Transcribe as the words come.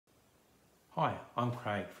Hi, I'm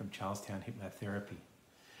Craig from Charlestown Hypnotherapy.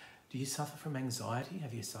 Do you suffer from anxiety?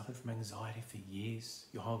 Have you suffered from anxiety for years,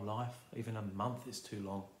 your whole life? Even a month is too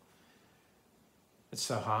long. It's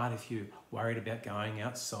so hard if you're worried about going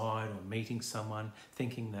outside or meeting someone,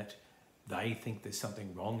 thinking that they think there's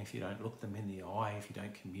something wrong if you don't look them in the eye, if you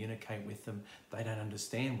don't communicate with them. They don't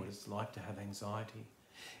understand what it's like to have anxiety.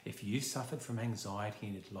 If you suffered from anxiety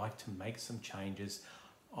and you'd like to make some changes,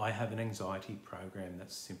 I have an anxiety program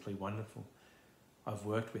that's simply wonderful. I've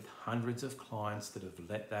worked with hundreds of clients that have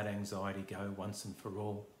let that anxiety go once and for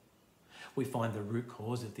all. We find the root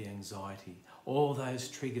cause of the anxiety, all those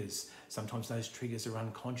triggers. Sometimes those triggers are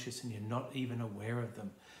unconscious and you're not even aware of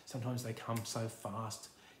them. Sometimes they come so fast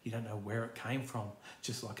you don't know where it came from,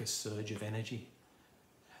 just like a surge of energy.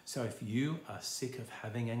 So if you are sick of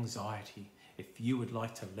having anxiety, if you would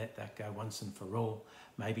like to let that go once and for all,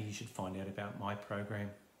 maybe you should find out about my program.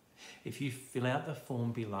 If you fill out the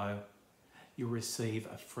form below, you'll receive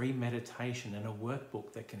a free meditation and a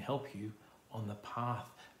workbook that can help you on the path,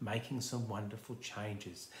 making some wonderful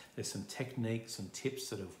changes. There's some techniques and tips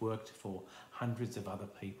that have worked for hundreds of other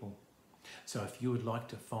people. So if you would like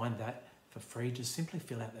to find that for free, just simply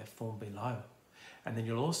fill out that form below. And then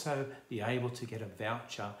you'll also be able to get a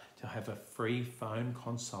voucher to have a free phone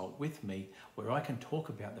consult with me where I can talk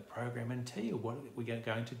about the program and tell you what we're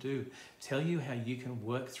going to do, tell you how you can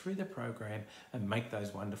work through the program and make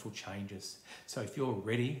those wonderful changes. So if you're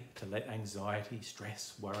ready to let anxiety,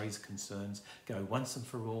 stress, worries, concerns go once and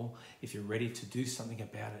for all, if you're ready to do something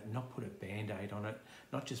about it, not put a band-aid on it,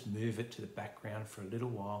 not just move it to the background for a little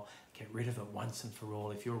while, get rid of it once and for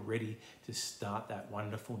all, if you're ready to start that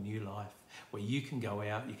wonderful new life where you can go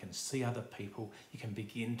out, you can see other people, you can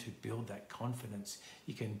begin to build that confidence,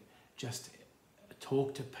 you can just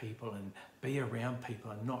talk to people and be around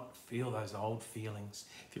people and not feel those old feelings.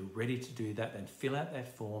 If you're ready to do that, then fill out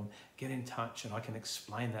that form, get in touch, and I can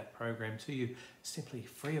explain that program to you simply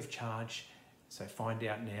free of charge. So find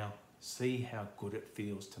out now, see how good it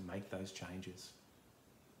feels to make those changes.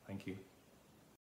 Thank you.